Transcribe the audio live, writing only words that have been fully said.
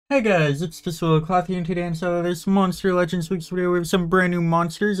Hey guys, it's Cloth and today inside of this Monster Legends week's video we have some brand new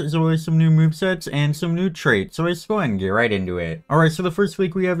monsters as well as some new movesets and some new traits. So let's go ahead and get right into it. Alright, so the first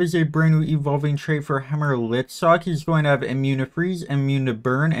week we have is a brand new evolving trait for Hammer Litsock. He's going to have immune to freeze, immune to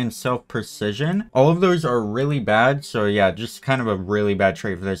burn, and self-precision. All of those are really bad, so yeah, just kind of a really bad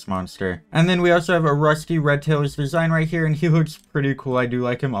trait for this monster. And then we also have a Rusty Redtail's design right here, and he looks pretty cool. I do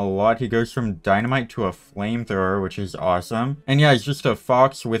like him a lot. He goes from dynamite to a flamethrower, which is awesome. And yeah, he's just a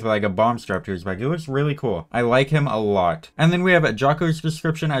fox with like a bomb strapped to his back. He looks really cool. I like him a lot. And then we have Jocko's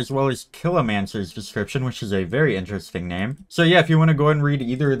description as well as Killamancer's description, which is a very interesting name. So yeah, if you want to go ahead and read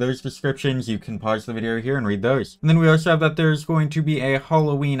either of those descriptions, you can pause the video here and read those. And then we also have that there's going to be a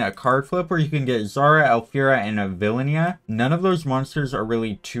Halloween card flip where you can get Zara, Alfira, and Villania. None of those monsters are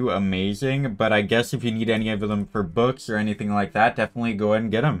really too amazing, but I guess if you need any of them for books or anything like that, definitely go ahead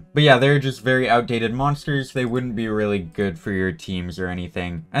and get them. But yeah, they're just very outdated monsters. They wouldn't be really good for your teams or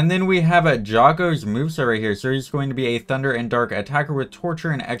anything. And then we have Jocko's moveset right here. So he's going to be a Thunder and Dark attacker with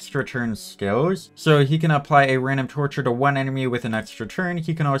Torture and extra turn skills. So he can apply a random Torture to one enemy with an extra turn.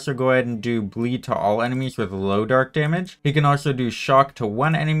 He can also go ahead and do Bleed to all enemies with low Dark damage. He can also do Shock to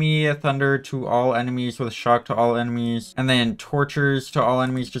one enemy, Thunder to all enemies with Shock to all enemies, and then Tortures to all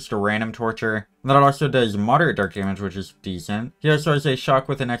enemies, just a random Torture. That also does moderate dark damage, which is decent. He also has a shock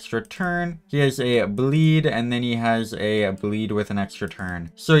with an extra turn. He has a bleed, and then he has a bleed with an extra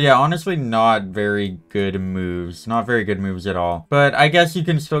turn. So yeah, honestly, not very good moves. Not very good moves at all. But I guess you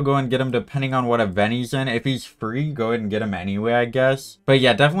can still go and get him depending on what event he's in. If he's free, go ahead and get him anyway, I guess. But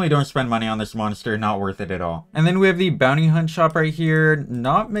yeah, definitely don't spend money on this monster. Not worth it at all. And then we have the bounty hunt shop right here.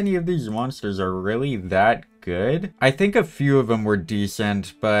 Not many of these monsters are really that good. I think a few of them were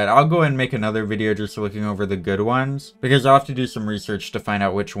decent, but I'll go and make another video just looking over the good ones because I'll have to do some research to find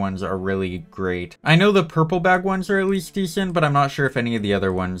out which ones are really great. I know the purple bag ones are at least decent, but I'm not sure if any of the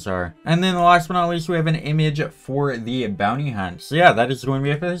other ones are. And then last but not least, we have an image for the bounty hunt. So yeah, that is going to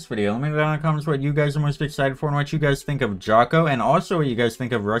be it for this video. Let me know down in the comments what you guys are most excited for and what you guys think of Jocko, and also what you guys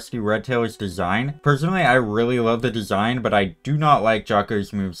think of Rusty Redtail's design. Personally, I really love the design, but I do not like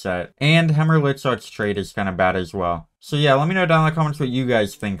Jocko's moveset. And Hammer Litsock's trait is kind of bad as well. So yeah, let me know down in the comments what you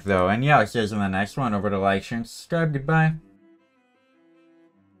guys think though. And yeah, I'll see you guys in the next one. Over to like, share, and subscribe. Goodbye.